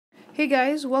Hey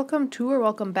guys, welcome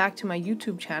back to my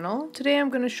YouTube channel. Today I'm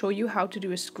going to show you how to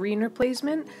do a screen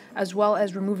replacement as well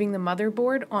as removing the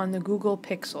motherboard on the Google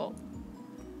Pixel.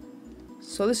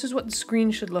 So this is what the screen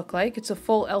should look like. It's a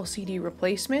full LCD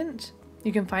replacement.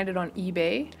 You can find it on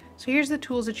eBay. So here's the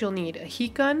tools that you'll need: a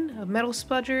heat gun, a metal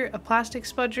spudger, a plastic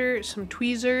spudger, some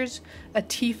tweezers, a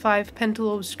T5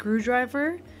 pentalobe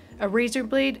screwdriver, a razor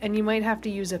blade, and you might have to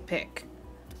use a pick.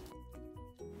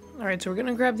 Alright, so we're going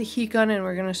to grab the heat gun and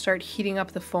we're going to start heating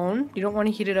up the phone. You don't want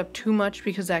to heat it up too much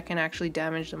because that can actually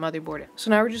damage the motherboard. So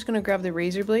now we're just going to grab the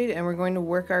razor blade and we're going to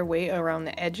work our way around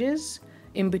the edges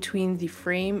in between the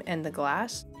frame and the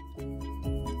glass.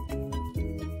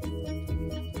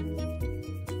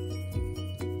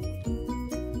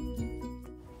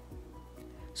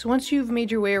 So once you've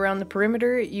made your way around the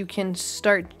perimeter, you can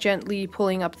start gently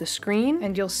pulling up the screen,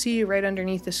 and you'll see right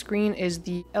underneath the screen is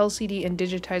the LCD and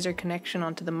digitizer connection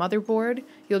onto the motherboard.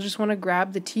 You'll just want to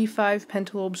grab the T5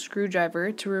 pentalobe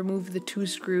screwdriver to remove the two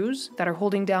screws that are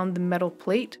holding down the metal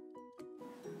plate.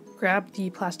 Grab the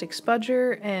plastic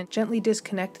spudger and gently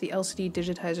disconnect the LCD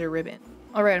digitizer ribbon.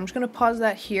 Alright, I'm just going to pause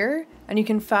that here, and you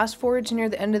can fast forward to near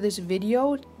the end of this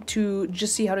video to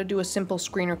just see how to do a simple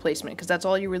screen replacement, because that's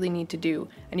all you really need to do,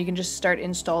 and you can just start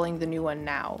installing the new one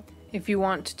now. If you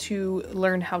want to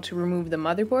learn how to remove the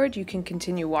motherboard, you can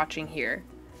continue watching here.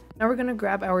 Now we're going to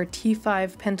grab our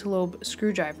T5 pentalobe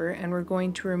screwdriver and we're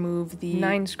going to remove the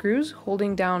 9 screws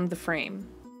holding down the frame.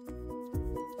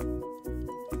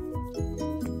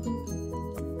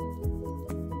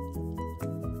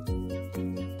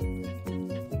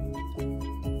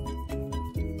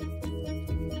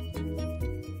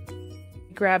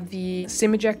 Grab the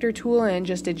SIM ejector tool and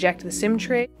just eject the SIM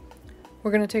tray.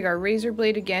 We're going to take our razor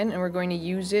blade again and we're going to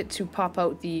use it to pop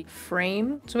out the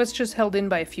frame. So it's just held in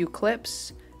by a few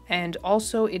clips, and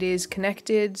also it is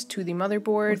connected to the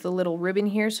motherboard with a little ribbon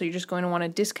here, so you're just going to want to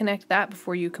disconnect that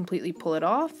before you completely pull it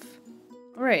off.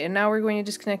 Alright, and now we're going to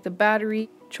disconnect the battery,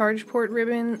 charge port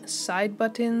ribbon, side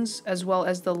buttons, as well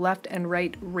as the left and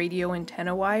right radio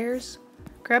antenna wires.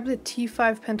 Grab the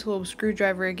T5 pentalobe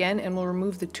screwdriver again and we'll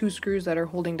remove the 2 screws that are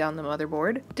holding down the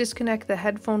motherboard. Disconnect the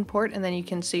headphone port and then you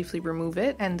can safely remove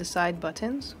it, and the side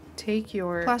buttons. Take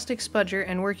your plastic spudger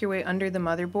and work your way under the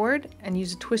motherboard and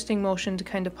use a twisting motion to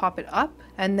kind of pop it up.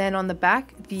 And then on the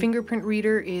back, the fingerprint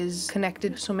reader is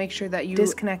connected, so make sure that you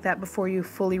disconnect that before you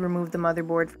fully remove the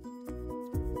motherboard.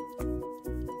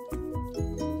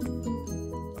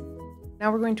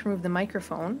 Now we're going to remove the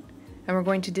microphone. And we're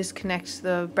going to disconnect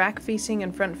the back-facing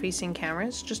and front-facing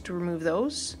cameras just to remove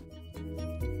those.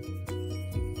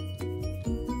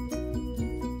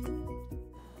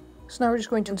 So now we're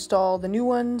just going to install the new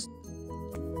ones.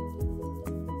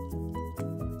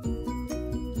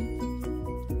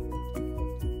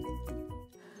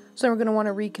 So we're going to want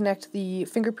to reconnect the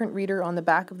fingerprint reader on the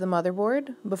back of the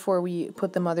motherboard before we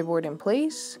put the motherboard in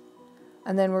place.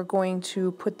 And then we're going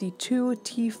to put the 2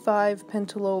 T5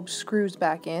 pentalobe screws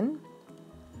back in.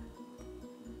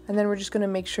 And then we're just going to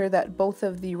make sure that both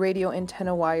of the radio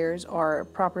antenna wires are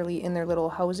properly in their little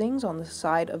housings on the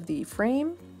side of the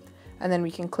frame. And then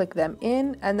we can click them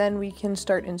in, and then we can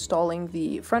start installing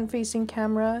the front-facing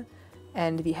camera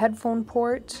and the headphone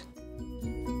port.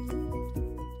 And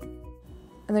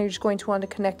then you're just going to want to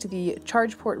connect the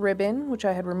charge port ribbon, which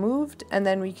I had removed, and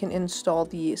then we can install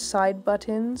the side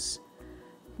buttons,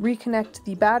 reconnect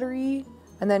the battery,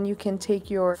 and then you can take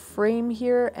your frame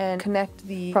here and connect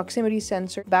the proximity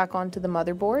sensor back onto the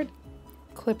motherboard.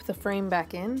 Clip the frame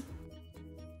back in.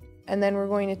 And then we're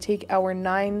going to take our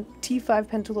 9 T5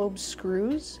 pentalobe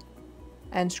screws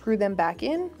and screw them back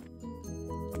in.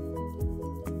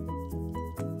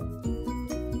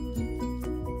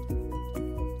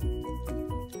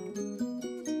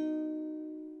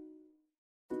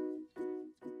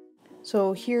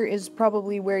 So here is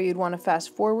probably where you'd want to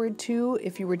fast forward to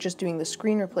if you were just doing the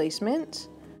screen replacement.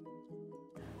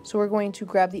 So we're going to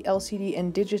grab the LCD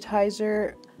and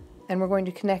digitizer and we're going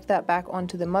to connect that back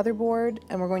onto the motherboard,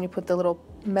 and we're going to put the little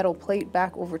metal plate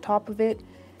back over top of it,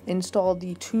 install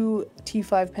the 2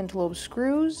 T5 pentalobe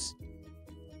screws.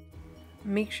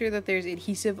 Make sure that there's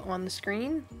adhesive on the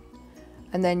screen,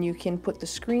 and then you can put the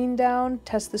screen down,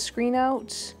 test the screen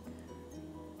out,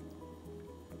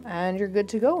 and you're good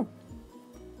to go.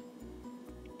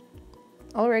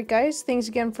 Alright guys, thanks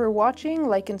again for watching.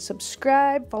 Like and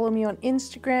subscribe. Follow me on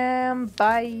Instagram.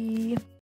 Bye!